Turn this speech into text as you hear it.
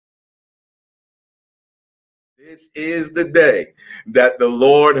This is the day that the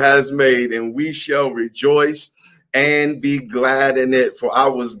Lord has made, and we shall rejoice and be glad in it. For I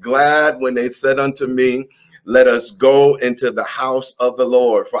was glad when they said unto me, let us go into the house of the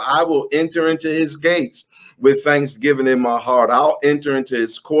Lord. For I will enter into his gates with thanksgiving in my heart. I'll enter into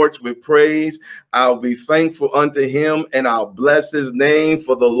his courts with praise. I'll be thankful unto him, and I'll bless his name.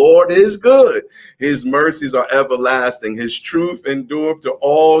 For the Lord is good. His mercies are everlasting. His truth endureth to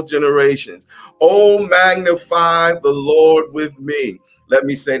all generations. Oh, magnify the Lord with me. Let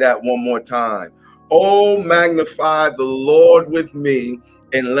me say that one more time. Oh, magnify the Lord with me,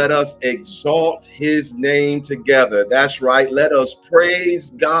 and let us exalt his name together. That's right. Let us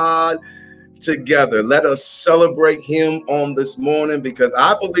praise God together. Let us celebrate him on this morning, because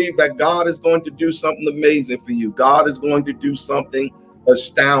I believe that God is going to do something amazing for you. God is going to do something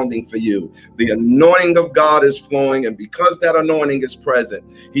astounding for you. The anointing of God is flowing, and because that anointing is present,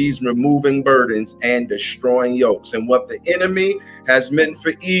 he's removing burdens and destroying yokes. And what the enemy has meant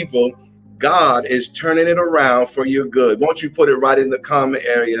for evil, God is turning it around for your good. Won't you put it right in the comment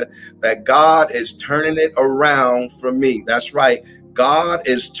area that God is turning it around for me? That's right. God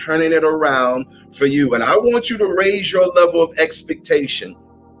is turning it around for you. And I want you to raise your level of expectation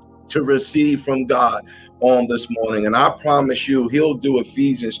to receive from God on this morning. And I promise you, he'll do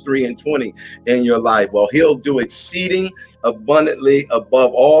Ephesians 3:20 in your life. Well, he'll do exceeding abundantly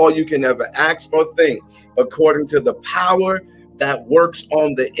above all you can ever ask or think, according to the power that works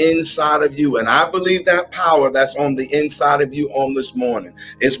on the inside of you. And I believe that power that's on the inside of you on this morning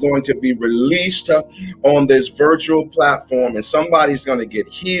is going to be released on this virtual platform, and somebody's going to get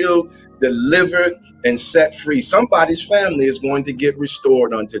healed, delivered, and set free. Somebody's family is going to get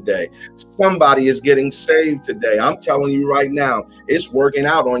restored on today. Somebody is getting saved today. I'm telling you right now, it's working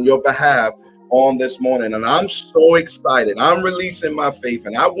out on your behalf on this morning. And I'm so excited. I'm releasing my faith,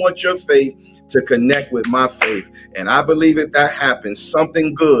 and I want your faith to connect with my faith. And I believe if that happens,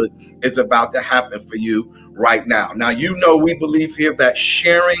 something good is about to happen for you right now. Now, you know, we believe here that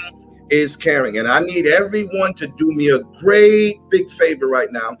sharing is caring. And I need everyone to do me a great big favor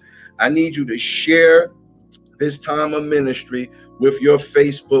right now. I need you to share this time of ministry with your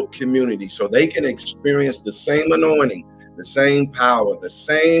Facebook community so they can experience the same anointing, the same power, the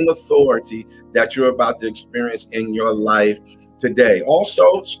same authority that you're about to experience in your life today.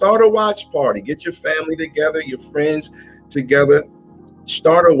 Also, start a watch party. Get your family together, your friends together.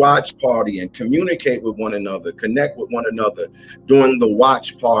 Start a watch party and communicate with one another, connect with one another during the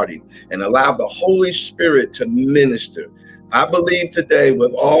watch party, and allow the Holy Spirit to minister. I believe today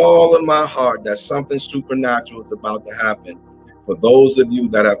with all of my heart that something supernatural is about to happen for those of you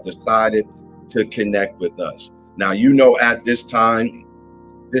that have decided to connect with us. Now, you know, at this time,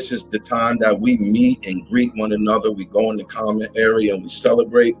 this is the time that we meet and greet one another. We go in the comment area and we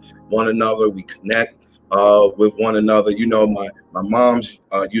celebrate one another. We connect with one another. You know, my mom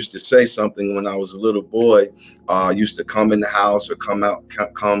used to say something when I was a little boy. Used to come in the house or come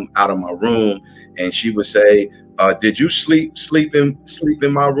out of my room, and she would say, "Did you sleep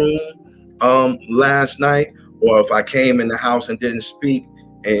in my room last night?" Or if I came in the house and didn't speak,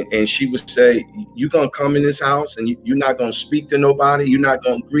 and she would say, "You gonna come in this house and you're not gonna speak to nobody, you're not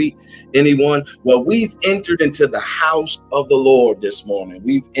gonna greet anyone." Well, we've entered into the house of the Lord this morning.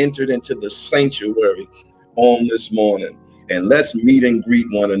 We've entered into the sanctuary on this morning, and let's meet and greet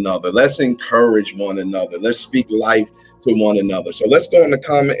one another. Let's encourage one another. Let's speak life to one another. So let's go in the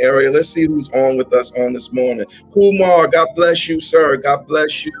comment area. Let's see who's on with us on this morning. Kumar, God bless you, sir. God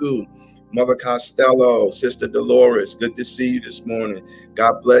bless you. Mother Costello, Sister Dolores, good to see you this morning.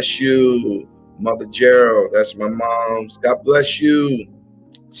 God bless you. Mother Gerald, that's my mom's. God bless you.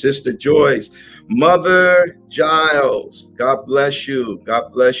 Sister Joyce, Mother Giles, God bless you.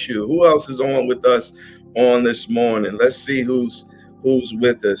 God bless you. Who else is on with us on this morning? Let's see who's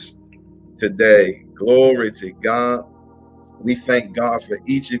with us today. Glory to God. We thank God for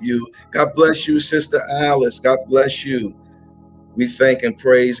each of you. God bless you, Sister Alice. God bless you. We thank and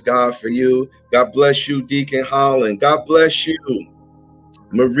praise God for you. God bless you, Deacon Holland. God bless you,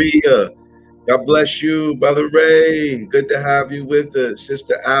 Maria. God bless you, Brother Ray. Good to have you with us.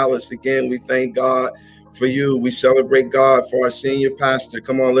 Sister Alice, again, we thank God for you. We celebrate God for our senior pastor.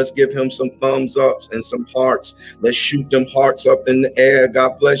 Come on, let's give him some thumbs up and some hearts. Let's shoot them hearts up in the air.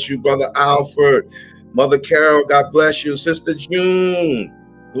 God bless you, Brother Alfred. Mother Carol, God bless you. Sister June.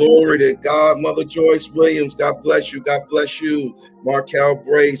 Glory to God. Mother Joyce Williams, God bless you. God bless you. Markel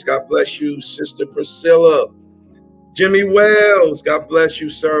Brace, God bless you. Sister Priscilla. Jimmy Wells, God bless you,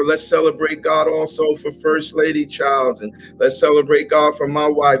 sir. Let's celebrate God also for First Lady Childs, and let's celebrate God for my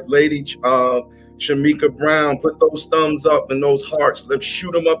wife, Lady Shamika Brown. Put those thumbs up and those hearts. Let's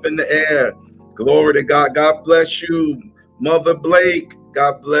shoot them up in the air. Glory to God. God bless you, Mother Blake.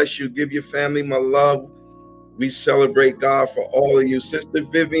 God bless you. Give your family my love. We celebrate God for all of you. Sister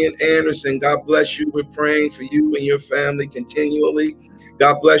Vivian Anderson, God bless you. We're praying for you and your family continually.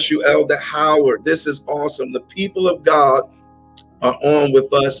 God bless you, Elder Howard. This is awesome. The people of God are on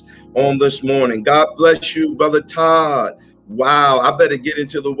with us on this morning. God bless you, Brother Todd. Wow, I better get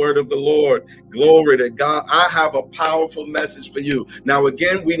into the word of the Lord. Glory to God. I have a powerful message for you. Now,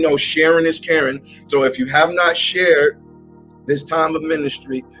 again, we know sharing is caring. So if you have not shared this time of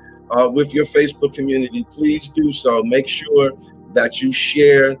ministry with your Facebook community, please do so. Make sure that you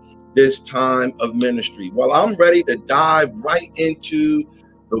share this time of ministry. Well, I'm ready to dive right into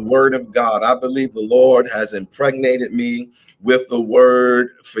the word of God. I believe the Lord has impregnated me with the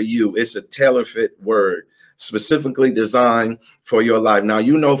word for you. It's a tailor-fit word, specifically designed for your life. Now,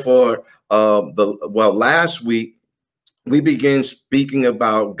 you know, for last week, we began speaking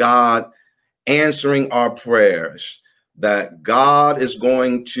about God answering our prayers, that God is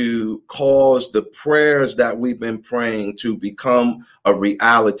going to cause the prayers that we've been praying to become a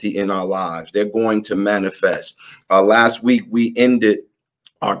reality in our lives. They're going to manifest. Last week, we ended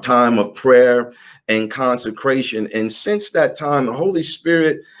our time of prayer and consecration. And since that time, the Holy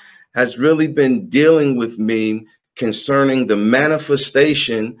Spirit has really been dealing with me concerning the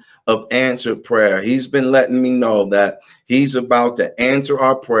manifestation of answered prayer. He's been letting me know that he's about to answer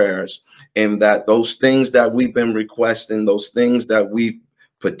our prayers, and that those things that we've been requesting, those things that we've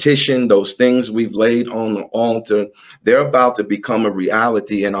petitioned, those things we've laid on the altar, they're about to become a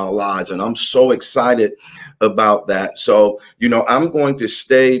reality in our lives. And I'm so excited about that. So, you know, I'm going to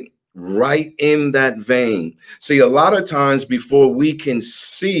stay right in that vein. See, a lot of times before we can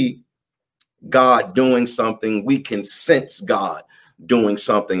see God doing something, we can sense God doing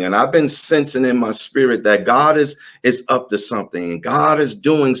something. And I've been sensing in my spirit that God is up to something, and God is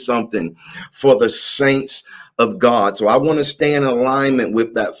doing something for the saints of God. So I want to stay in alignment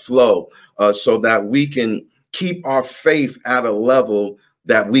with that flow so that we can keep our faith at a level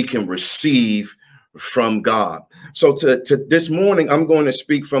that we can receive from God. So to this morning, I'm going to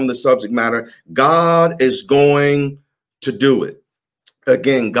speak from the subject matter. God is going to do it.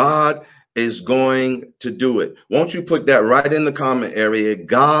 Again, God is going to do it. Won't you put that right in the comment area?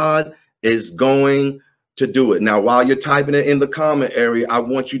 God is going to do it. Now, while you're typing it in the comment area, I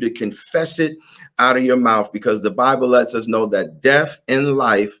want you to confess it out of your mouth, because the Bible lets us know that death and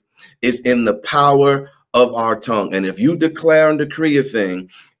life is in the power of our tongue. And if you declare and decree a thing,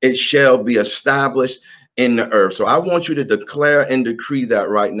 it shall be established in the earth. So I want you to declare and decree that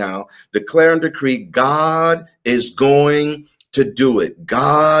right now. Declare and decree, God is going to do it.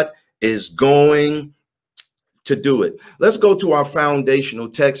 God is going to do it. Let's go to our foundational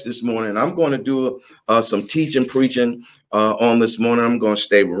text this morning. I'm going to do some teaching, preaching on this morning. I'm going to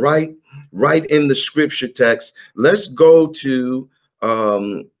stay right in the scripture text. Let's go to,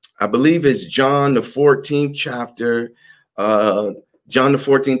 I believe it's John the 14th chapter, John the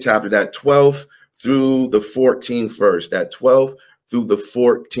 14th chapter, that 12th through the 14th verse, that 12th through the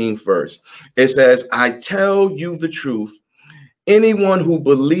 14th verse. It says, I tell you the truth. Anyone who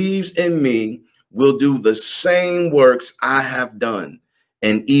believes in me will do the same works I have done,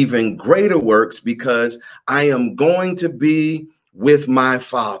 and even greater works, because I am going to be with my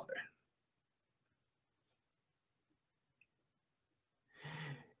Father.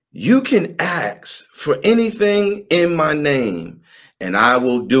 You can ask for anything in my name, and I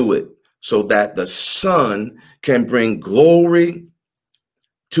will do it, so that the Son can bring glory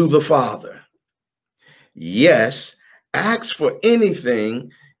to the Father. Yes, ask for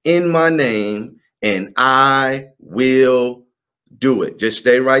anything in my name, and I will do it. Just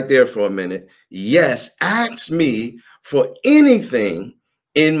stay right there for a minute. Yes, ask me for anything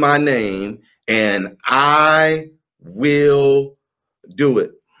in my name, and I will do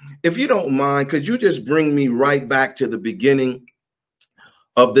it. If you don't mind, could you just bring me right back to the beginning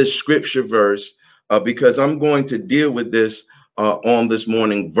of this scripture verse, because I'm going to deal with this on this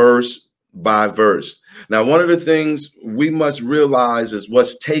morning, verse by verse. Now, one of the things we must realize is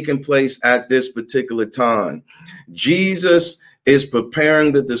what's taking place at this particular time. Jesus is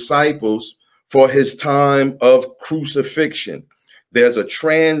preparing the disciples for his time of crucifixion. There's a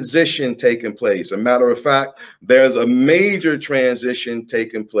transition taking place. A matter of fact, there's a major transition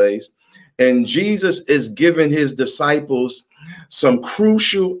taking place, and Jesus is giving his disciples some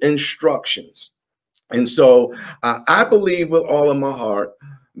crucial instructions. And so I believe with all of my heart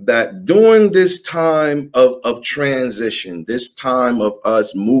that during this time of transition, this time of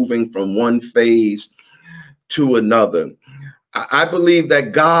us moving from one phase to another, I believe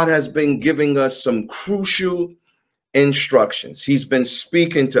that God has been giving us some crucial instructions. He's been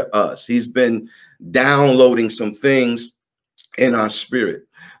speaking to us. He's been downloading some things in our spirit.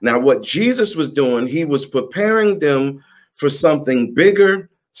 Now, what Jesus was doing, he was preparing them for something bigger,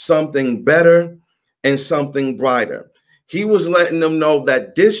 something better, and something brighter. He was letting them know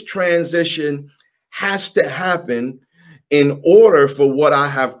that this transition has to happen in order for what I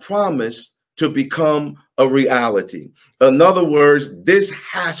have promised to become a reality. In other words, this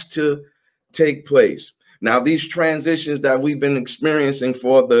has to take place. Now, these transitions that we've been experiencing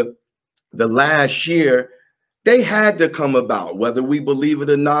for the last year, they had to come about, whether we believe it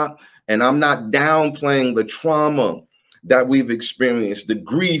or not. And I'm not downplaying the trauma that we've experienced, the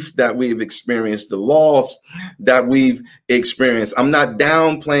grief that we've experienced, the loss that we've experienced. I'm not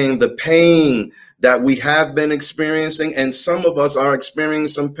downplaying the pain that we have been experiencing. And some of us are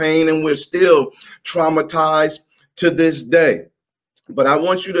experiencing some pain and we're still traumatized to this day. But I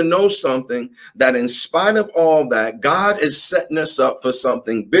want you to know something, that in spite of all that, God is setting us up for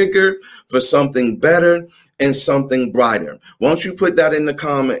something bigger, for something better, and something brighter. Won't you put that in the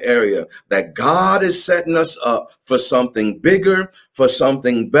comment area, that God is setting us up for something bigger, for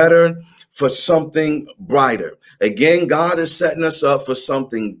something better, for something brighter. Again, God is setting us up for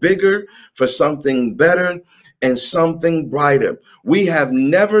something bigger, for something better, and something brighter. We have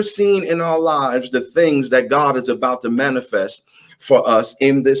never seen in our lives the things that God is about to manifest for us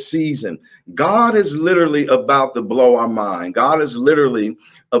in this season. God is literally about to blow our mind. God is literally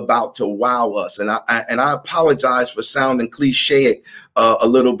about to wow us. And I apologize for sounding cliche a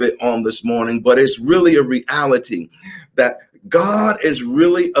little bit on this morning, but it's really a reality that God is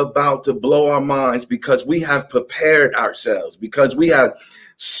really about to blow our minds, because we have prepared ourselves, because we have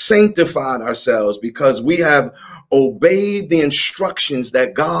sanctified ourselves, because we have obeyed the instructions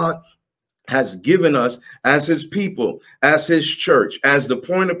that God has given us as his people, as his church, as the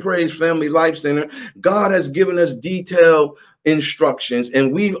Point of Praise Family Life Center. God has given us detailed instructions,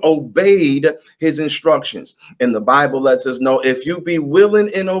 and we've obeyed his instructions. And the Bible lets us know, if you be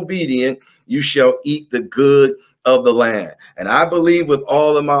willing and obedient, you shall eat the good of the land. And I believe with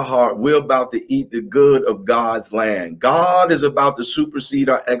all of my heart, we're about to eat the good of God's land. God is about to supersede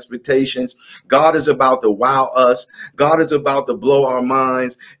our expectations. God is about to wow us. God is about to blow our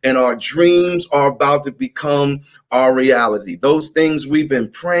minds, and our dreams are about to become our reality. Those things we've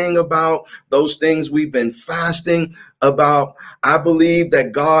been praying about, those things we've been fasting about, I believe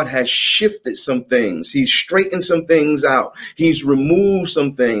that God has shifted some things. He's straightened some things out. He's removed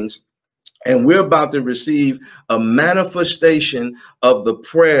some things. And we're about to receive a manifestation of the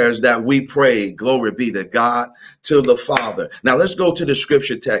prayers that we prayed. Glory be to God, to the Father. Now let's go to the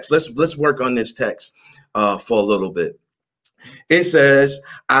scripture text. Let's work on this text for a little bit. It says,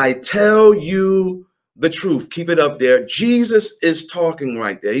 I tell you the truth. Keep it up there. Jesus is talking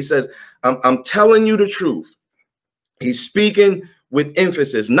right there. He says, I'm telling you the truth. He's speaking with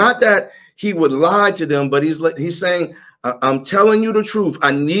emphasis. Not that he would lie to them, but he's saying, I'm telling you the truth.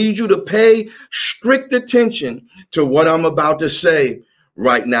 I need you to pay strict attention to what I'm about to say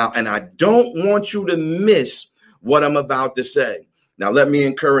right now. And I don't want you to miss what I'm about to say. Now, let me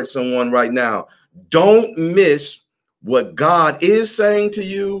encourage someone right now. Don't miss what God is saying to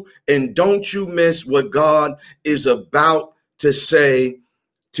you, and don't you miss what God is about to say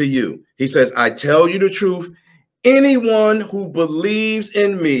to you. He says, I tell you the truth. Anyone who believes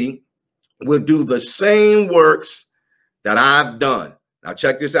in me will do the same works that I've done. Now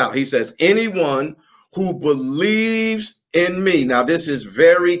check this out. He says, anyone who believes in me. Now this is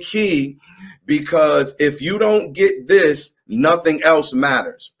very key, because if you don't get this, nothing else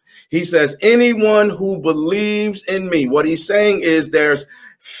matters. He says, anyone who believes in me. What he's saying is there's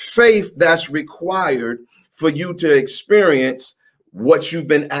faith that's required for you to experience what you've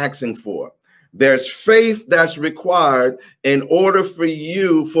been asking for. There's faith that's required in order for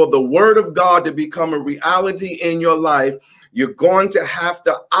you, for the word of God to become a reality in your life. You're going to have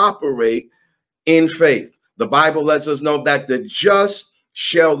to operate in faith. The Bible lets us know that the just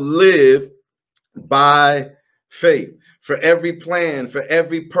shall live by faith. For every plan, for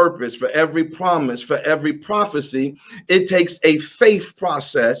every purpose, for every promise, for every prophecy, it takes a faith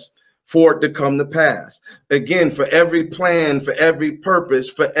process for it to come to pass. Again, for every plan, for every purpose,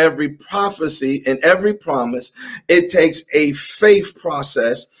 for every prophecy, and every promise, it takes a faith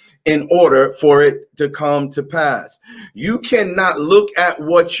process in order for it to come to pass. You cannot look at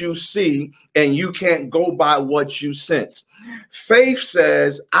what you see, and you can't go by what you sense. Faith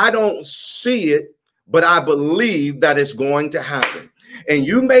says, I don't see it, but I believe that it's going to happen. And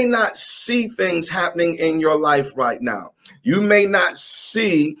you may not see things happening in your life right now. You may not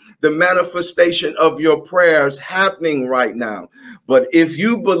see the manifestation of your prayers happening right now. But if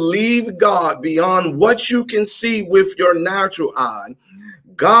you believe God beyond what you can see with your natural eye,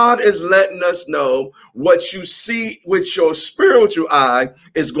 God is letting us know what you see with your spiritual eye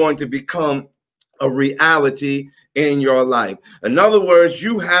is going to become a reality in your life. In other words,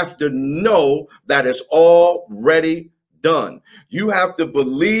 you have to know that it's already done. You have to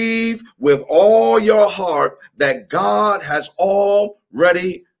believe with all your heart that God has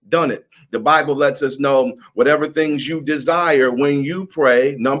already done it. The Bible lets us know whatever things you desire when you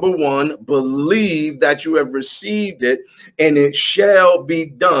pray, number one, believe that you have received it and it shall be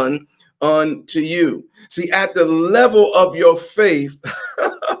done unto you. See, at the level of your faith,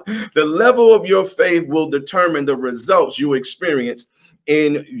 the level of your faith will determine the results you experience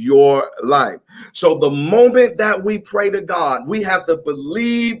in your life. So the moment that we pray to God, we have to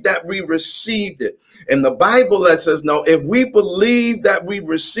believe that we received it. And the Bible lets us know if we believe that we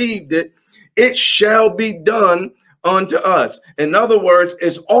received it, it shall be done unto us. In other words,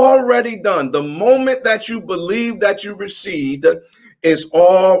 it's already done. The moment that you believe that you received, it's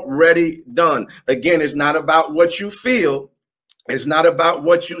already done. Again, it's not about what you feel. It's not about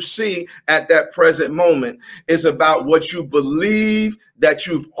what you see at that present moment. It's about what you believe that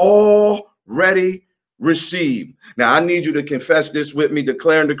you've already received. Now, I need you to confess this with me,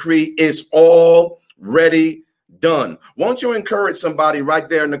 declare and decree, it's already done. Won't you encourage somebody right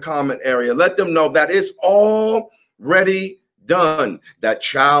there in the comment area? Let them know that it's already done. That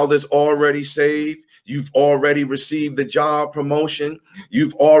child is already saved. You've already received the job promotion.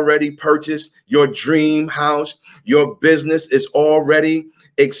 You've already purchased your dream house. Your business is already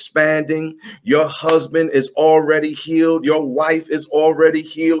expanding. Your husband is already healed. Your wife is already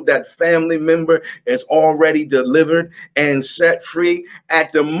healed. That family member is already delivered and set free.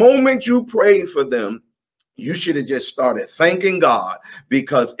 At the moment you prayed for them, you should have just started thanking God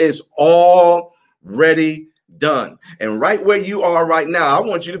because it's already done. And right where you are right now, I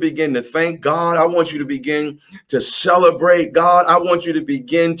want you to begin to thank God. I want you to begin to celebrate God. I want you to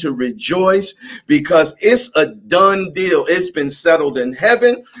begin to rejoice because it's a done deal. It's been settled in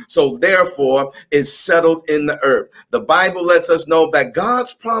heaven. So therefore, it's settled in the earth. The Bible lets us know that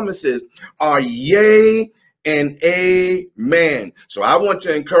God's promises are yea and amen. So I want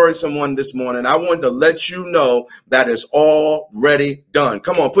to encourage someone this morning. I want to let you know that it's already done.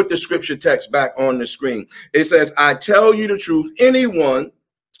 Come on, put the scripture text back on the screen. It says, I tell you the truth, anyone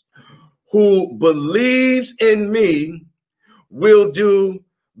who believes in me will do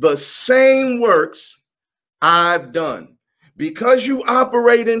the same works I've done. Because you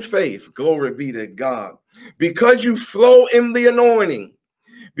operate in faith, glory be to God. Because you flow in the anointing,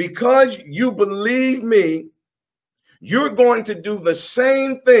 because you believe me, you're going to do the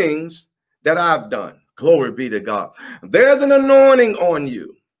same things that I've done. Glory be to God. There's an anointing on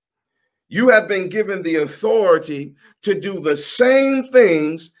you. You have been given the authority to do the same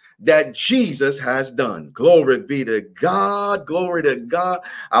things that Jesus has done. Glory be to God. Glory to God.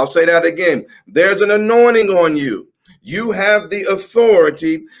 I'll say that again. There's an anointing on you. You have the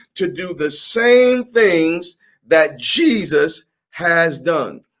authority to do the same things that Jesus has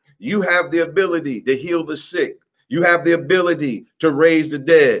done. You have the ability to heal the sick. You have the ability to raise the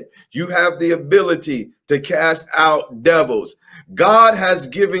dead. You have the ability to cast out devils. God has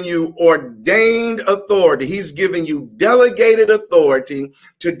given you ordained authority. He's given you delegated authority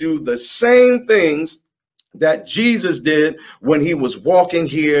to do the same things that Jesus did when he was walking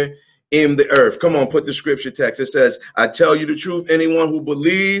here in the earth. Come on, put the scripture text. It says, I tell you the truth, anyone who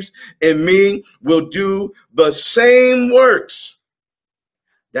believes in me will do the same works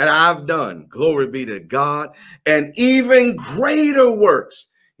that I've done. Glory be to God. And even greater works.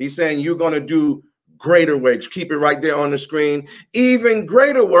 He's saying you're going to do greater works. Keep it right there on the screen. Even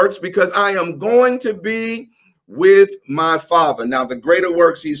greater works because I am going to be with my Father. Now, the greater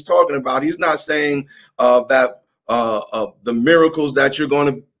works he's talking about, he's not saying that the miracles that you're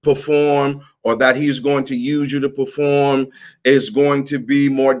going to perform or that he's going to use you to perform is going to be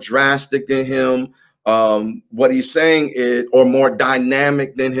more drastic than him. What he's saying is, or more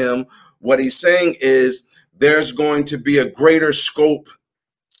dynamic than him, what he's saying is there's going to be a greater scope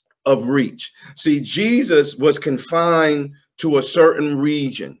of reach. See, Jesus was confined to a certain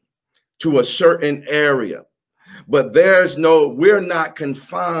region, to a certain area, but we're not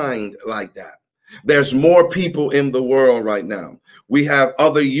confined like that. There's more people in the world right now. We have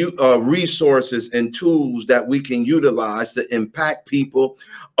other resources and tools that we can utilize to impact people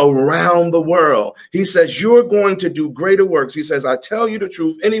around the world. He says, you're going to do greater works. He says, I tell you the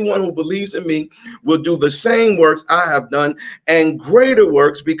truth. Anyone who believes in me will do the same works I have done and greater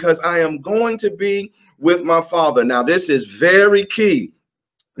works, because I am going to be with my Father. Now, this is very key.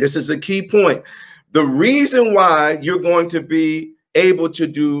 This is a key point. The reason why you're going to be able to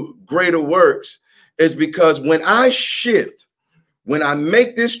do greater works is because when I shift, when I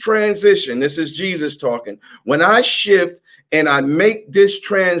make this transition, this is Jesus talking, when I shift and I make this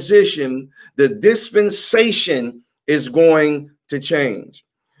transition, the dispensation is going to change.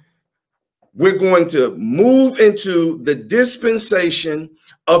 We're going to move into the dispensation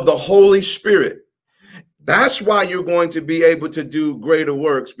of the Holy Spirit. That's why you're going to be able to do greater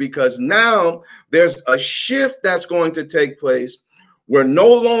works, because now there's a shift that's going to take place where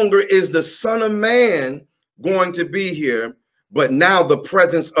no longer is the Son of Man going to be here, but now the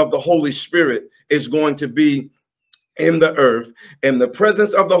presence of the Holy Spirit is going to be in the earth, and the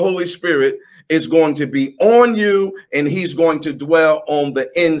presence of the Holy Spirit is going to be on you, and he's going to dwell on the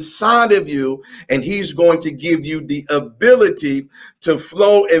inside of you, and he's going to give you the ability to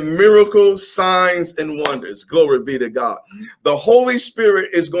flow in miracles, signs, and wonders. Glory be to God. The Holy Spirit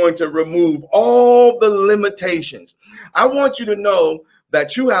is going to remove all the limitations. I want you to know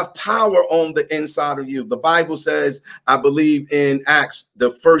that you have power on the inside of you. The Bible says, I believe in Acts,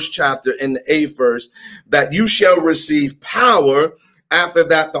 the 1st chapter in the 8th verse, that you shall receive power after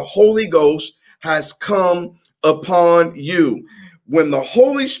that the Holy Ghost has come upon you. When the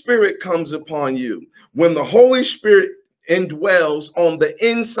Holy Spirit comes upon you, when the Holy Spirit indwells on the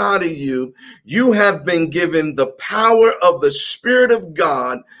inside of you, you have been given the power of the Spirit of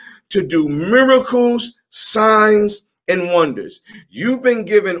God to do miracles, signs, and wonders. You've been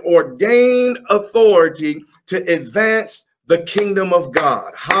given ordained authority to advance the kingdom of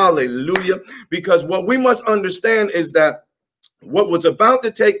God. Hallelujah. Because what we must understand is that what was about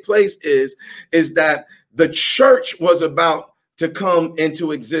to take place is that the church was about to come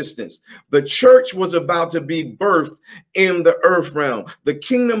into existence. The church was about to be birthed in the earth realm. The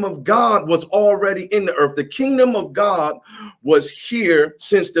kingdom of God was already in the earth. The kingdom of God was here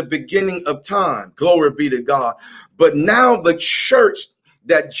since the beginning of time. Glory be to God. But now the church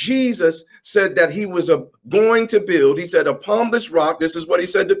that Jesus said that he was going to build, he said, upon this rock, this is what he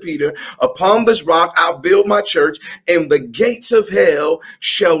said to Peter, upon this rock I'll build my church, and the gates of hell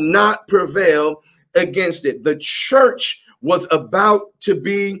shall not prevail against it. The church was about to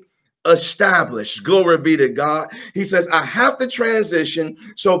be established. Glory be to God. He says, I have to transition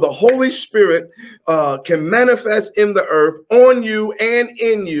so the Holy Spirit can manifest in the earth on you and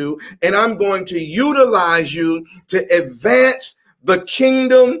in you, and I'm going to utilize you to advance the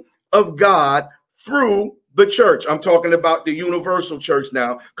kingdom of God through the church. I'm talking about the universal church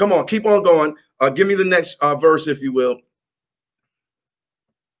now. Come on, keep on going. Give me the next verse, if you will.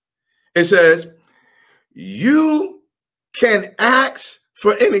 It says, you can ask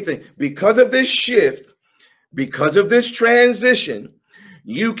for anything. Because of this shift, because of this transition,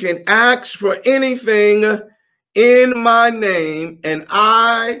 you can ask for anything in my name, and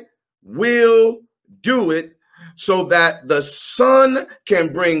I will do it, so that the Son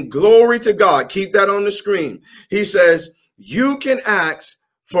can bring glory to God. Keep that on the screen. He says, you can ask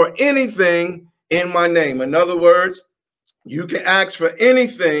for anything in my name. In other words, you can ask for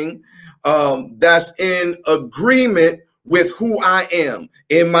anything that's in agreement with who I am,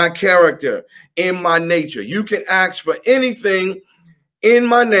 in my character, in my nature. You can ask for anything in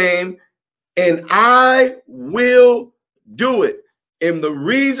my name, and I will do it. And the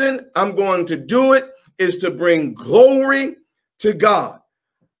reason I'm going to do it is to bring glory to God.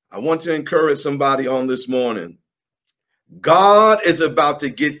 I want to encourage somebody on this morning. God is about to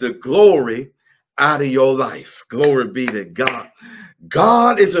get the glory out of your life. Glory be to God.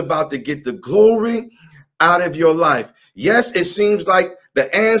 God is about to get the glory out of your life. Yes, it seems like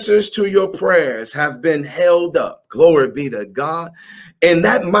the answers to your prayers have been held up. Glory be to God. And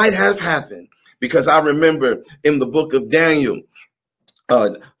that might have happened, because I remember in the book of Daniel,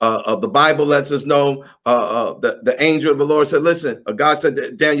 the Bible lets us know the angel of the Lord said, listen, God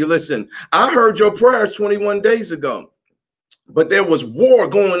said, Daniel, listen, I heard your prayers 21 days ago, but there was war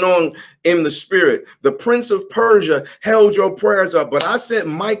going on in the spirit. The prince of Persia held your prayers up, but I sent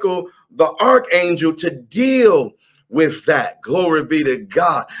Michael, the archangel, to deal with that. Glory be to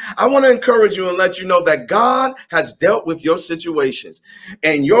God. I want to encourage you and let you know that God has dealt with your situations,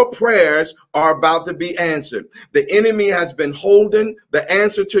 and your prayers are about to be answered. The enemy has been holding the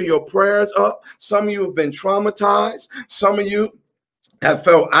answer to your prayers up. Some of you have been traumatized. Some of you have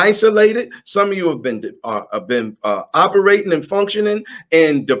felt isolated. Some of you have been operating and functioning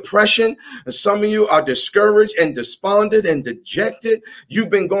in depression. Some of you are discouraged and despondent and dejected.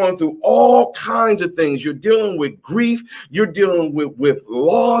 You've been going through all kinds of things. You're dealing with grief. You're dealing with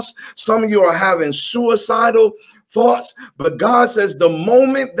loss. Some of you are having suicidal thoughts, but God says the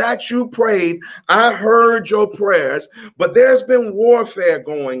moment that you prayed, I heard your prayers, but there's been warfare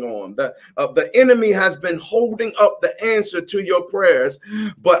going on. The enemy has been holding up the answer to your prayers,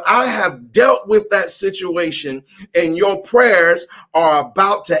 but I have dealt with that situation, and your prayers are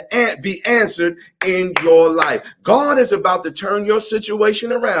about to be answered in your life. God is about to turn your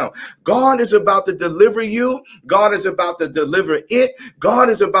situation around. God is about to deliver you. God is about to deliver it. God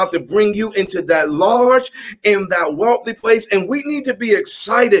is about to bring you into that large, in that wealthy place, and we need to be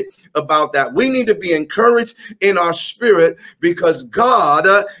excited about that. We need to be encouraged in our spirit because God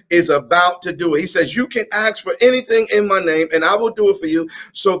is about to do it. He says, you can ask for anything in my name and I will do it for you,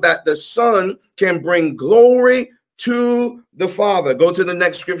 so that the Son can bring glory to the Father. Go to the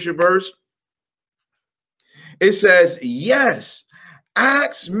next scripture verse. It says, yes,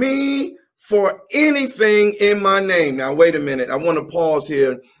 ask me for anything in my name. Now, wait a minute. I want to pause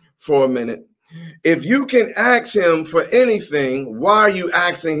here for a minute. If you can ask him for anything, why are you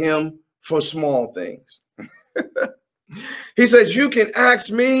asking him for small things? He says, you can ask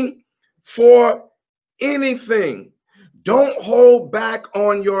me for anything. Don't hold back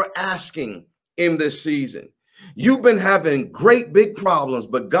on your asking in this season. You've been having great big problems,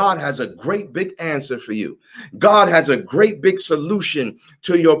 but God has a great big answer for you. God has a great big solution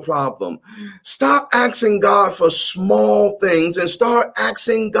to your problem. Stop asking God for small things and start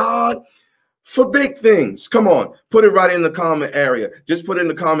asking God for big things. Come on, put it right in the comment area. Just put in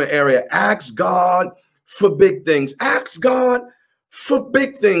the comment area. Ask God for big things. Ask God for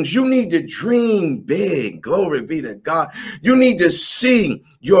big things. You need to dream big. Glory be to God. You need to see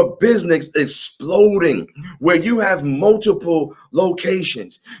your business exploding where you have multiple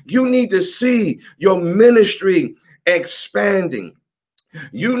locations. You need to see your ministry expanding.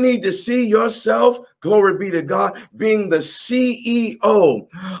 You need to see yourself, glory be to God, being the CEO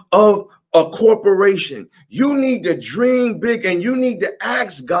of a corporation. You need to dream big, and you need to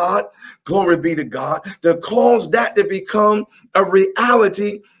ask God, glory be to God, to cause that to become a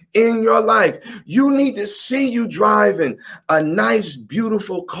reality in your life. You need to see you driving a nice,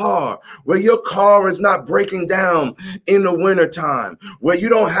 beautiful car where your car is not breaking down in the wintertime, where you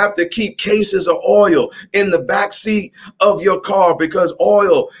don't have to keep cases of oil in the back seat of your car because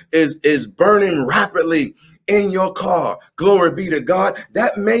oil is burning rapidly in your car. Glory be to God.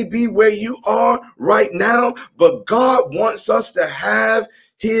 That may be where you are right now, but God wants us to have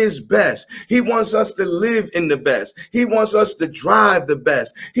his best. He wants us to live in the best. He wants us to drive the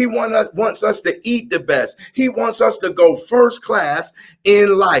best. He wants us to eat the best. He wants us to go first class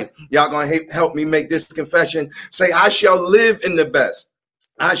in life. Y'all gonna help me make this confession. Say, I shall live in the best.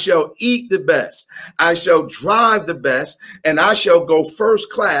 I shall eat the best. I shall drive the best, and I shall go first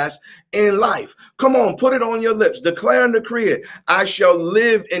class in life. Come on, put it on your lips. Declare and decree it. I shall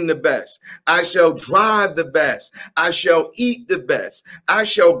live in the best. I shall drive the best. I shall eat the best. I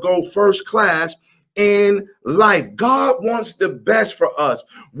shall go first class in life. God wants the best for us.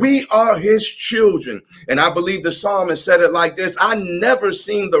 We are his children. And I believe the psalmist said it like this: I never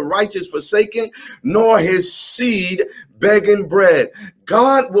seen the righteous forsaken, nor his seed begging bread.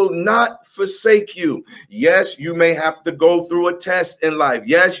 God will not forsake you. Yes, you may have to go through a test in life.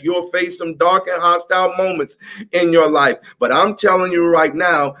 Yes, you'll face some dark and hostile moments in your life. But I'm telling you right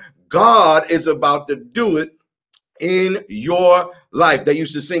now, God is about to do it in your life. They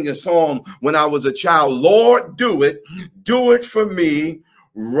used to sing a song when I was a child: Lord, do it for me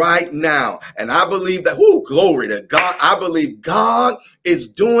right now. And I believe that, glory to God. I believe God is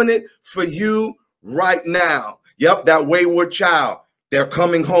doing it for you right now. Yep, that wayward child, they're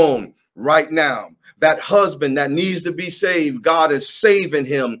coming home right now. That husband that needs to be saved, God is saving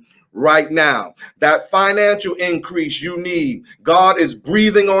him right now. That financial increase you need, God is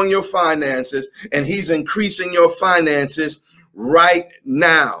breathing on your finances, and he's increasing your finances right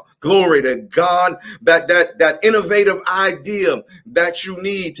now. Glory to God. That innovative idea that you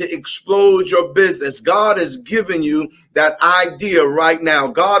need to explode your business, God is giving you that idea right now.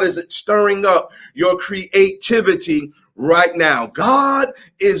 God is stirring up your creativity right now. God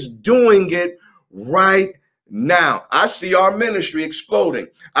is doing it right now. I see our ministry exploding.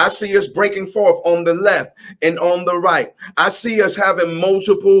 I see us breaking forth on the left and on the right. I see us having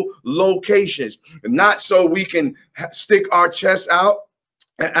multiple locations, not so we can stick our chest out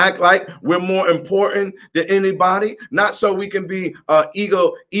and act like we're more important than anybody, not so we can be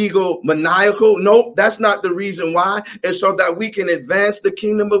egomaniacal. Nope, that's not the reason why. It's so that we can advance the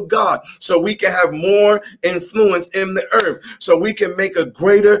kingdom of God, so we can have more influence in the earth, so we can make a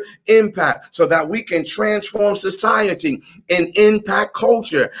greater impact, so that we can transform society and impact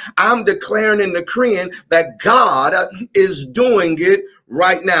culture. I'm declaring and decreeing that God is doing it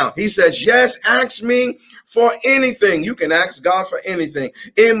right now. He says, yes, ask me for anything. You can ask God for anything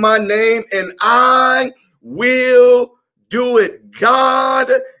in my name, and I will do it. God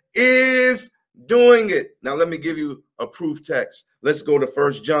is doing it. Now, let me give you a proof text. Let's go to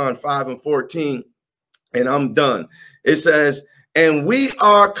 1 John 5:14, and I'm done. It says, and we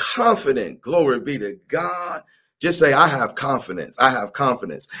are confident. Glory be to God. Just say, I have confidence. I have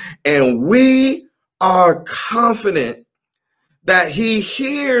confidence. And we are confident that he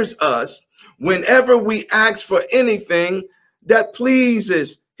hears us whenever we ask for anything that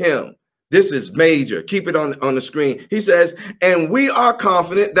pleases him. This is major. Keep it on the screen. He says, and we are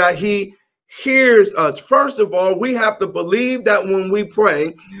confident that he hears us. First of all, we have to believe that when we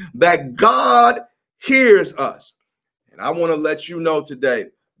pray, that God hears us. And I want to let you know today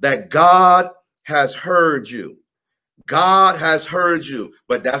that God has heard you. God has heard you,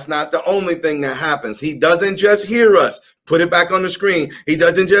 but that's not the only thing that happens. He doesn't just hear us. Put it back on the screen. He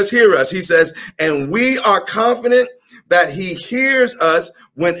doesn't just hear us. He says, and we are confident that he hears us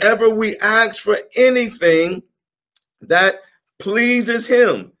whenever we ask for anything that pleases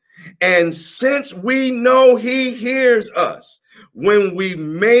him. And since we know he hears us when we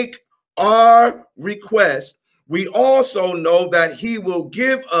make our request, we also know that he will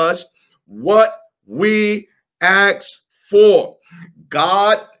give us what we ask for.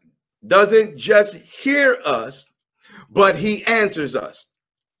 God doesn't just hear us, but he answers us.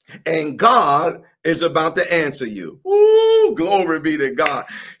 And God is about to answer you. Ooh, glory be to God.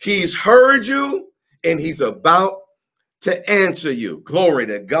 He's heard you and he's about to answer you. Glory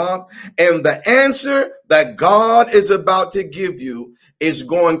to God. And the answer that God is about to give you is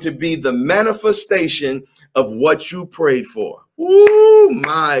going to be the manifestation of what you prayed for. Oh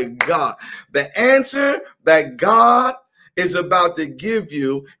my God. The answer that God is about to give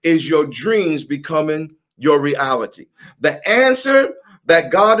you is your dreams becoming your reality. The answer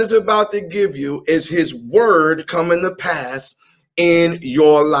that God is about to give you is his word coming to pass in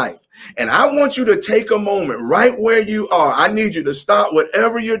your life. And I want you to take a moment right where you are. I need you to stop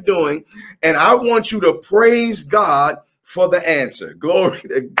whatever you're doing, and I want you to praise God for the answer. Glory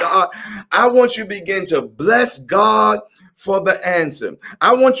to God. I want you to begin to bless God for the answer.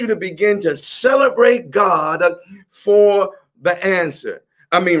 I want you to begin to celebrate God for the answer.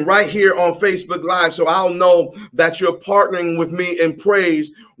 I mean, right here on Facebook Live, so I'll know that you're partnering with me in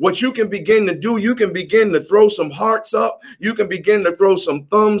praise. What you can begin to do, you can begin to throw some hearts up. You can begin to throw some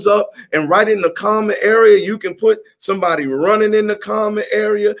thumbs up, and right in the comment area, you can put somebody running in the comment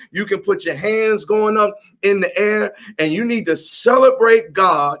area. You can put your hands going up in the air, and you need to celebrate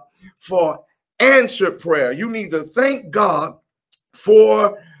God for answered prayer. You need to thank God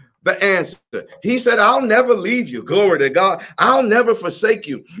for the answer. He said, I'll never leave you. Glory to God. I'll never forsake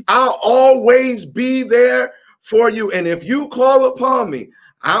you. I'll always be there for you. And if you call upon me,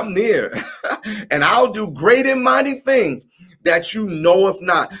 I'm near and I'll do great and mighty things that you know if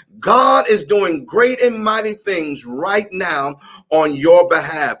not. God is doing great and mighty things right now on your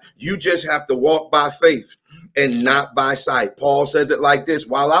behalf. You just have to walk by faith and not by sight. Paul says it like this: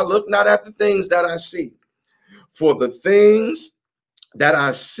 while I look not at the things that I see, for the things that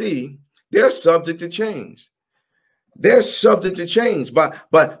I see, they're subject to change. They're subject to change. But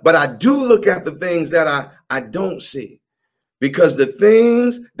I do look at the things that I don't see, because the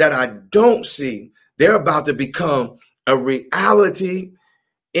things that I don't see, they're about to become a reality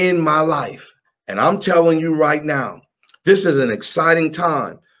in my life. And I'm telling you right now, this is an exciting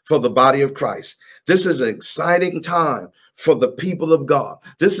time for the body of Christ. This is an exciting time for the people of God.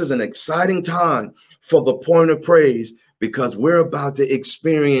 This is an exciting time for the point of praise, because we're about to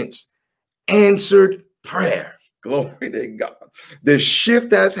experience answered prayer. Glory to God. The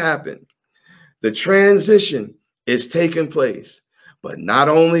shift has happened. The transition is taking place. But not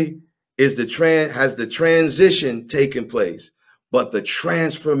only has the transition taken place, but the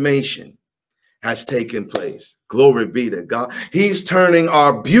transformation has taken place. Glory be to God. He's turning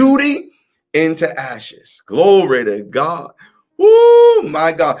our beauty into ashes. Glory to God. Woo,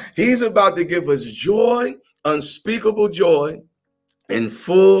 my God. He's about to give us joy, unspeakable joy, and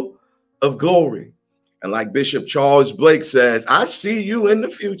full of glory. And like Bishop Charles Blake says, I see you in the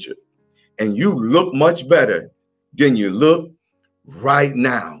future, and you look much better than you look right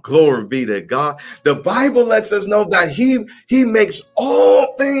now. Glory be to God. The Bible lets us know that he makes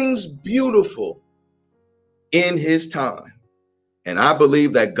all things beautiful in his time. And I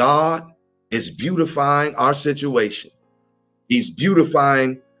believe that God is beautifying our situation. He's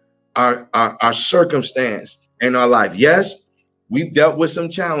beautifying our circumstance in our life. Yes, we've dealt with some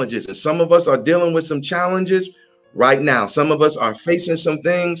challenges, and some of us are dealing with some challenges right now. Some of us are facing some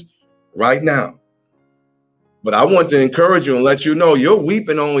things right now. But I want to encourage you and let you know your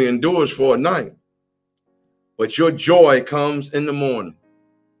weeping only endures for a night, but your joy comes in the morning.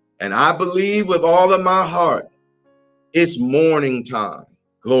 And I believe with all of my heart, it's morning time.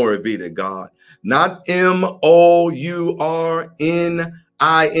 Glory be to God. Not MOURNING,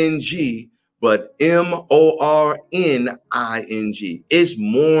 but MORNING. It's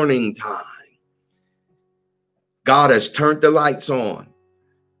morning time. God has turned the lights on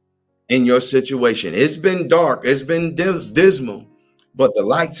in your situation. It's been dark. It's been dismal, but the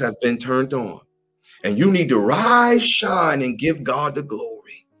lights have been turned on. And you need to rise, shine, and give God the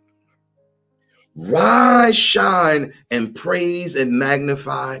glory. Rise, shine, and praise and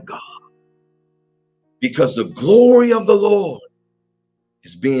magnify God. Because the glory of the Lord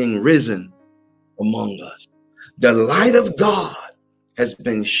is being risen among us. The light of God has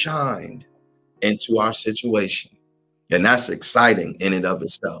been shined into our situation. And that's exciting in and of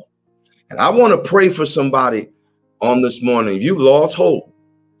itself. And I want to pray for somebody on this morning. If you lost hope,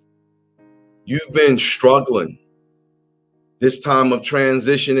 you've been struggling. This time of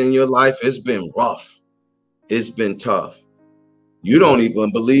transition in your life, it's been rough. It's been tough. You don't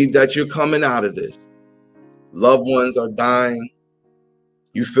even believe that you're coming out of this. Loved ones are dying.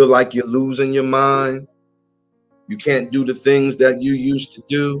 You feel like you're losing your mind. You can't do the things that you used to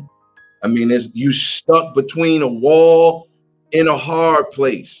do. I mean, you stuck between a wall in a hard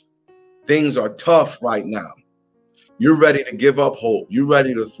place. Things are tough right now. You're ready to give up hope. You're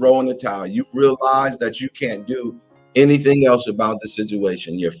ready to throw in the towel. You realize that you can't do anything else about the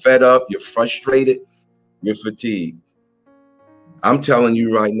situation. You're fed up. You're frustrated. You're fatigued. I'm telling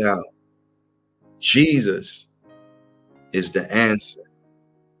you right now, Jesus is the answer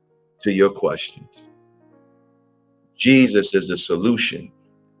to your questions. Jesus is the solution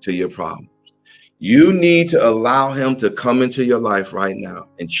to your problems. You need to allow him to come into your life right now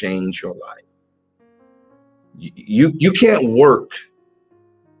and change your life. You can't work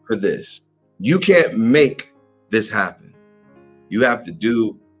for this. You can't make this happen. You have to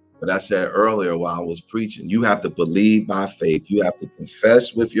do what I said earlier while I was preaching. You have to believe by faith. You have to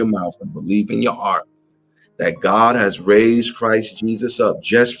confess with your mouth and believe in your heart that God has raised Christ Jesus up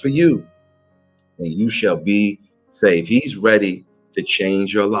just for you, and you shall be saved. He's ready to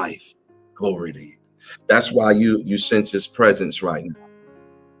change your life. Glory to you. That's why you sense his presence right now,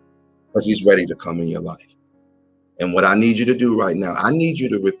 because he's ready to come in your life. And what I need you to do right now, I need you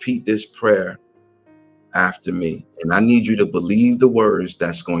to repeat this prayer after me. And I need you to believe the words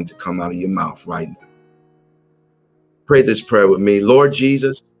that's going to come out of your mouth right now. Pray this prayer with me. Lord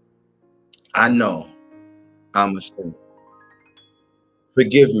Jesus, I know I'm a sinner.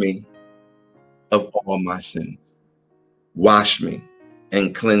 Forgive me of all my sins. Wash me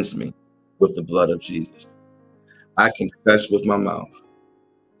and cleanse me with the blood of Jesus. I confess with my mouth.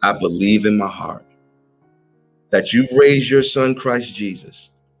 I believe in my heart that you've raised your son, Christ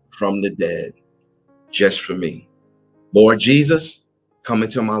Jesus, from the dead just for me. Lord Jesus, come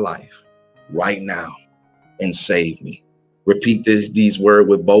into my life right now and save me. Repeat these words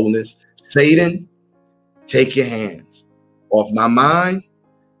with boldness. Satan, take your hands off my mind.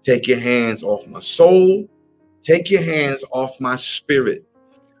 Take your hands off my soul. Take your hands off my spirit.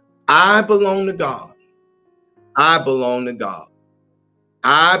 I belong to God. I belong to God.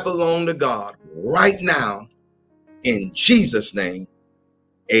 I belong to God right now. In Jesus' name,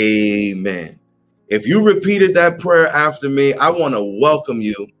 amen. If you repeated that prayer after me, I want to welcome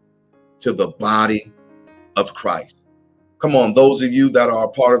you to the body of Christ. Come on, those of you that are a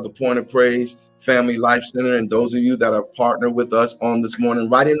part of the Point of Praise Family Life Center, and those of you that have partnered with us on this morning,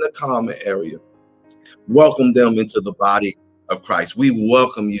 right in the comment area, welcome them into the body of Christ. We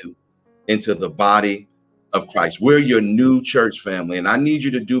welcome you into the body of Christ. We're your new church family, and I need you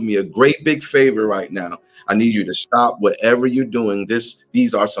to do me a great big favor right now. I need you to stop whatever you're doing.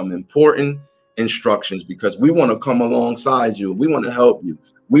 These are some important instructions, because we want to come alongside you. We want to help you.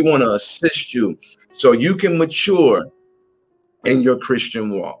 We want to assist you so you can mature in your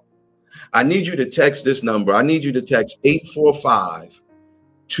Christian walk. I need you to text this number. I need you to text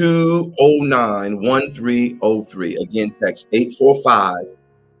 845-209-1303. Again, text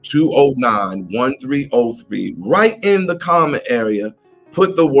 845-209-1303. Right in the comment area,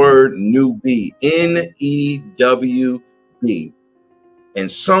 put the word NEWB, NEWB.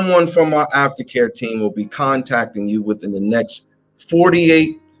 And someone from our aftercare team will be contacting you within the next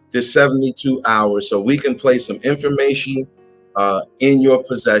 48 to 72 hours so we can place some information in your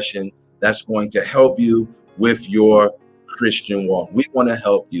possession that's going to help you with your Christian walk. We want to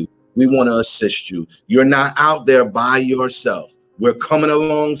help you. We want to assist you. You're not out there by yourself. We're coming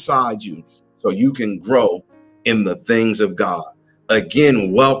alongside you so you can grow in the things of God.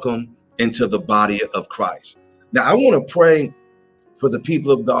 Again, welcome into the body of Christ. Now, I want to pray for the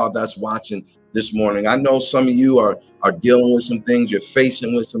people of God that's watching this morning. I know some of you are dealing with some things. You're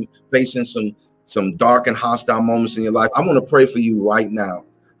facing some dark and hostile moments in your life. I want to pray for you right now.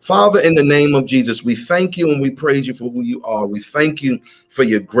 Father, in the name of Jesus, we thank you and we praise you for who you are. We thank you for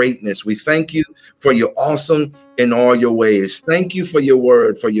your greatness. We thank you for your awesome in all your ways. Thank you for your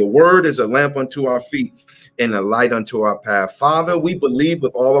word. For your word is a lamp unto our feet and a light unto our path. Father, we believe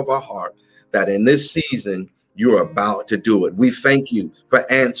with all of our heart that in this season, you're about to do it. We thank you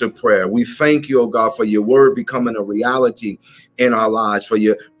for answer prayer. We thank you, oh God, for your word becoming a reality in our lives. For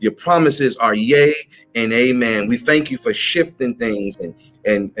your promises are yea and amen. We thank you for shifting things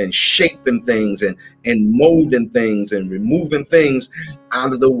and shaping things and molding things and removing things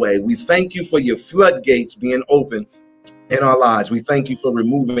out of the way. We thank you for your floodgates being open in our lives. We thank you for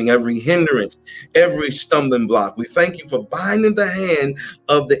removing every hindrance, every stumbling block. We thank you for binding the hand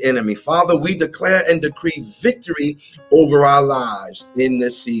of the enemy. Father, we declare and decree victory over our lives in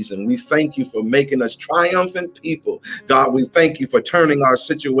this season. We thank you for making us triumphant people. God, we thank you for turning our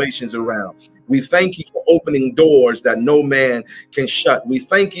situations around. We thank you for opening doors that no man can shut. We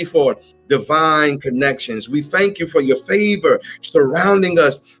thank you for divine connections. We thank you for your favor surrounding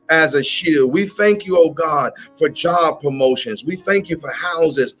us as a shield. We thank you, oh God, for job promotions. We thank you for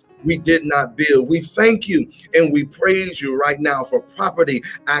houses we did not build. We thank you and we praise you right now for property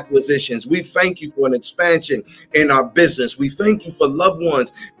acquisitions. We thank you for an expansion in our business. We thank you for loved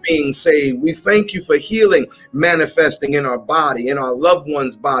ones being saved. We thank you for healing manifesting in our body, in our loved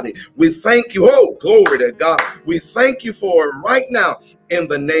one's body. We thank you. Oh, glory to God. We thank you for it right now. In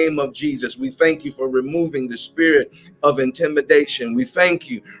the name of Jesus, we thank you for removing the spirit of intimidation. We thank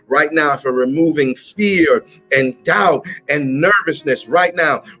you right now for removing fear and doubt and nervousness right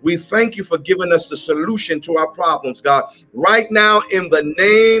now. We thank you for giving us the solution to our problems, God, right now in the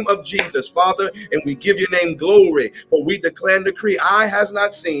name of Jesus, Father, and we give your name glory, for we declare and decree, eye has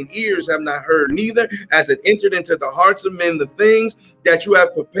not seen, ears have not heard, neither has it entered into the hearts of men the things that you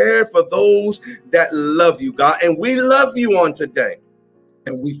have prepared for those that love you, God. And we love you on today.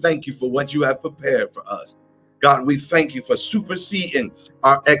 And we thank you for what you have prepared for us. God, we thank you for superseding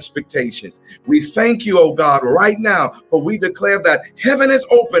our expectations. We thank you, oh God, right now, for we declare that heaven is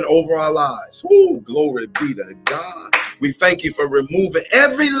open over our lives. Ooh, glory be to God. We thank you for removing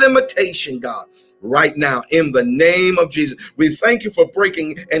every limitation, God, right now in the name of Jesus. We thank you for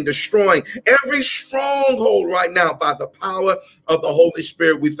breaking and destroying every stronghold right now by the power of the Holy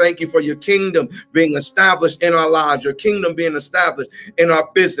Spirit. We thank you for your kingdom being established in our lives, your kingdom being established in our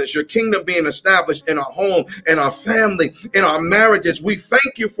business, your kingdom being established in our home, in our family, in our marriages. We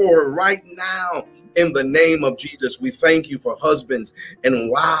thank you for it right now in the name of Jesus. We thank you for husbands and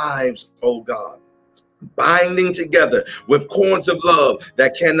wives, oh God, binding together with cords of love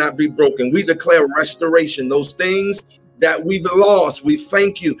that cannot be broken. We declare restoration, those things that we've lost. We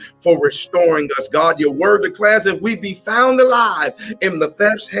thank you for restoring us, God. Your word declares if we be found alive in the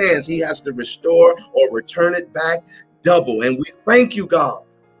thief's hands, he has to restore or return it back double. And we thank you, God,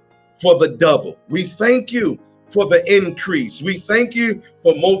 for the double. We thank you for the increase. We thank you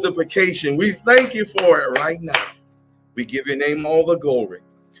for multiplication. We thank you for it right now. We give your name all the glory.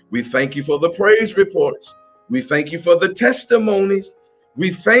 We thank you for the praise reports. We thank you for the testimonies.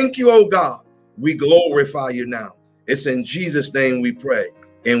 We thank you, oh God. We glorify you now. It's in Jesus' name we pray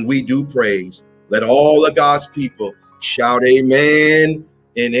and we do praise. Let all of God's people shout amen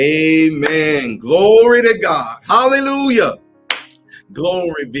and amen. Glory to God. Hallelujah.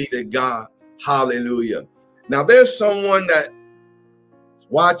 Glory be to God. Hallelujah. Now there's someone that's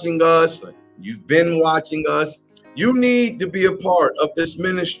watching us. You've been watching us. You need to be a part of this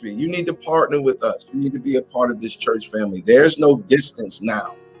ministry. You need to partner with us. You need to be a part of this church family. There's no distance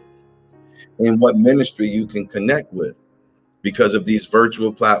now in what ministry you can connect with because of these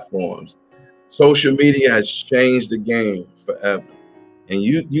virtual platforms. Social media has changed the game forever. And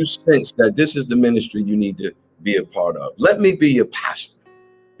you sense that this is the ministry you need to be a part of. Let me be your pastor.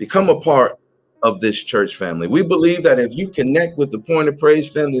 Become a part of this church family. We believe that if you connect with the Point of Praise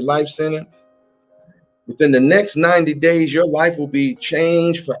Family Life Center, within the next 90 days, your life will be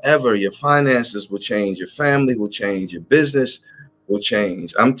changed forever. Your finances will change. Your family will change. Your business will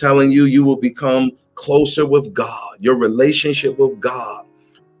change. I'm telling you, you will become closer with God. Your relationship with God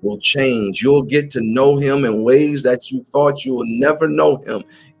will change. You'll get to know him in ways that you thought you would never know him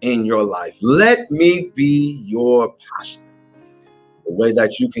in your life. Let me be your pastor. The way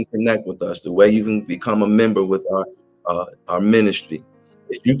that you can connect with us, the way you can become a member with our ministry.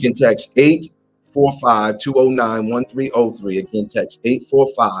 If you can text 845-209-1303. Again, text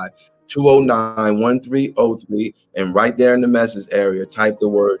 845-209-1303. And right there in the message area, type the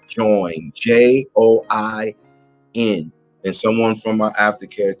word join, JOIN. And someone from our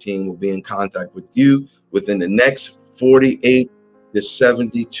aftercare team will be in contact with you within the next 48 to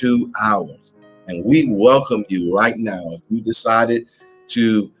 72 hours. And we welcome you right now. If you decided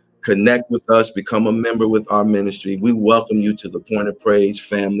to connect with us, become a member with our ministry, we welcome you to the Point of Praise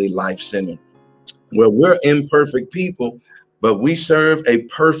Family Life Center, where we're imperfect people, but we serve a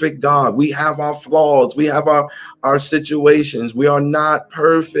perfect God. We have our flaws. We have our situations. We are not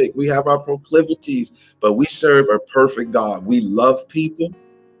perfect. We have our proclivities, but we serve a perfect God. We love people.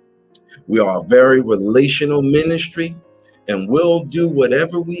 We are a very relational ministry, and we'll do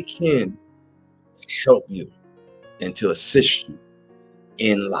whatever we can to help you and to assist you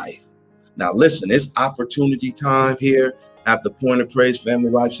in life. Now, listen, it's opportunity time here at the Point of Praise Family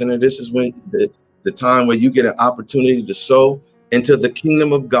Life Center. This is when the time where you get an opportunity to sow into the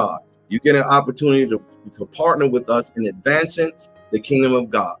kingdom of God. You get an opportunity to partner with us in advancing the kingdom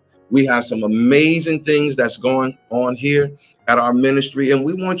of God. We have some amazing things that's going on here at our ministry, and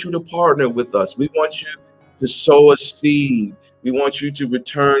we want you to partner with us. We want you to sow a seed. We want you to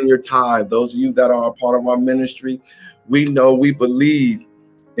return your tithe. Those of you that are a part of our ministry, we believe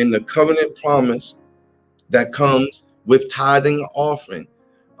in the covenant promise that comes with tithing and offering.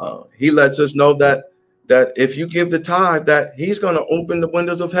 He lets us know that if you give the tithe, that he's going to open the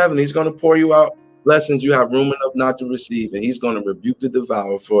windows of heaven. He's going to pour you out blessings you have room enough not to receive, and he's going to rebuke the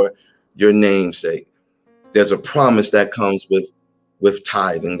devourer for your name's sake. There's a promise that comes with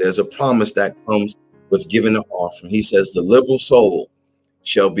tithing. There's a promise that comes with giving an offering. He says the liberal soul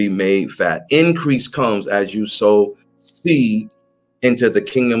shall be made fat. Increase comes as you sow seed into the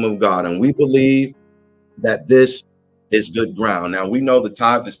kingdom of God, and we believe that this is good ground. Now, we know the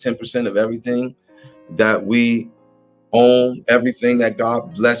tithe is 10% of everything that we own, everything that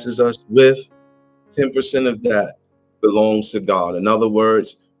God blesses us with. 10% of that belongs to God. In other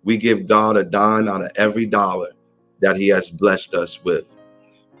words, we give God a dime out of every dollar that he has blessed us with.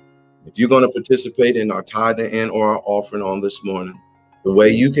 If you're going to participate in our tithing and or our offering on this morning, the way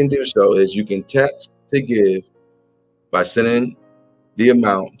you can do so is you can text to give by sending the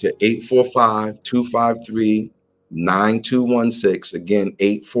amount to 845-253-9216. Again,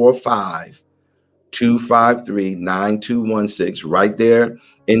 845-253-9216. Right there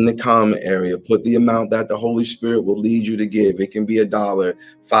in the comment area, put the amount that the Holy Spirit will lead you to give. It can be $1, $5,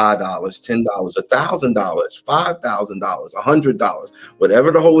 $10, $1,000, $5,000, $100,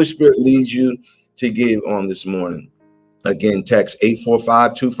 whatever the Holy Spirit leads you to give on this morning. Again, text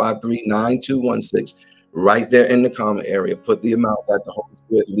 845-253-9216. Right there in the comment area, put the amount that the Holy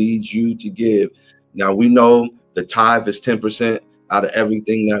Spirit leads you to give. Now, we know the tithe is 10% out of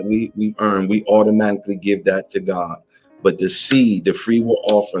everything that we earn. We automatically give that to God. But the seed, the free will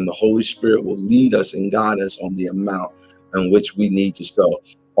offering, the Holy Spirit will lead us and guide us on the amount in which we need to sow.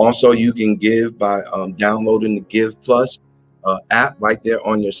 Also, you can give by downloading the Give Plus app right there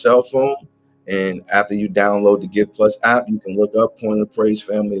on your cell phone. And after you download the Give Plus app, you can look up Point of Praise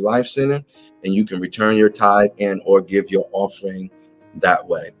Family Life Center, and you can return your tithe and or give your offering that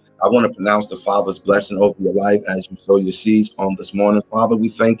way. I want to pronounce the Father's blessing over your life as you sow your seeds on this morning. Father, we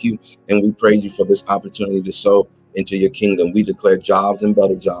thank you and we praise you for this opportunity to sow into your kingdom. We declare jobs and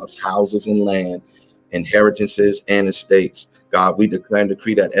better jobs, houses and land, inheritances and estates. God, we declare and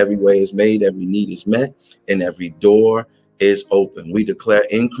decree that every way is made, every need is met, and every door is open. We declare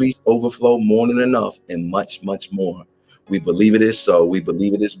increase, overflow, more than enough, and much, much more. We believe it is so. We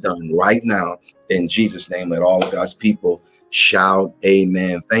believe it is done right now. In Jesus' name, let all of God's people shout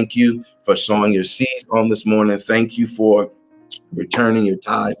amen. Thank you for sowing your seeds on this morning. Thank you for returning your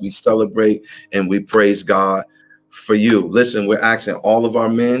tithe. We celebrate and we praise God for you. Listen, we're asking all of our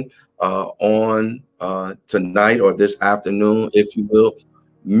men on tonight or this afternoon, if you will,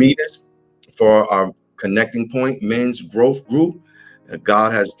 meet us for our Connecting Point Men's Growth Group.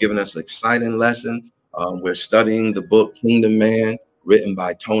 God has given us an exciting lesson. We're studying the book Kingdom Man, written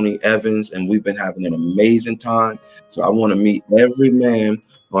by Tony Evans, and we've been having an amazing time. So I want to meet every man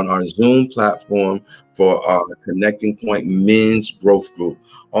on our Zoom platform for our Connecting Point Men's Growth Group.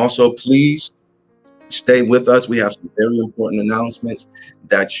 Also, please stay with us. We have some very important announcements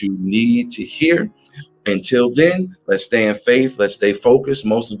that you need to hear. Until then, let's stay in faith. Let's stay focused.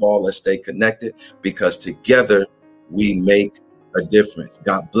 Most of all, let's stay connected, because together we make a difference.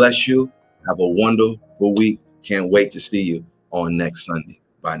 God bless you. Have a wonderful week. Can't wait to see you on next Sunday.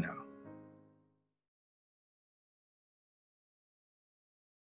 Bye now.